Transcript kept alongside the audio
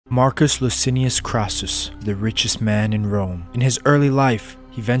Marcus Licinius Crassus, the richest man in Rome. In his early life,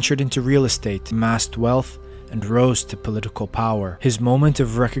 he ventured into real estate, amassed wealth, and rose to political power. His moment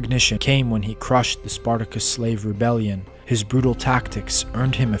of recognition came when he crushed the Spartacus slave rebellion. His brutal tactics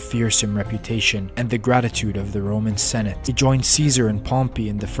earned him a fearsome reputation and the gratitude of the Roman Senate. He joined Caesar and Pompey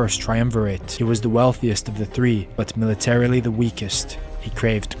in the first triumvirate. He was the wealthiest of the three, but militarily the weakest. He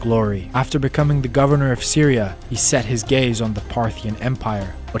craved glory. After becoming the governor of Syria, he set his gaze on the Parthian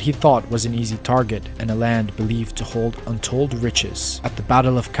Empire, what he thought was an easy target and a land believed to hold untold riches. At the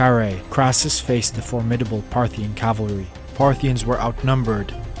Battle of Carrhae, Crassus faced the formidable Parthian cavalry. Parthians were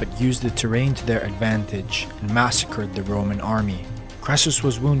outnumbered, but used the terrain to their advantage and massacred the Roman army. Crassus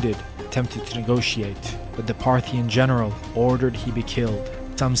was wounded, attempted to negotiate, but the Parthian general ordered he be killed.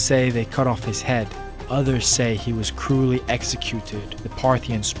 Some say they cut off his head. Others say he was cruelly executed, the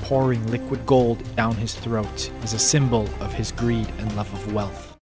Parthians pouring liquid gold down his throat as a symbol of his greed and love of wealth.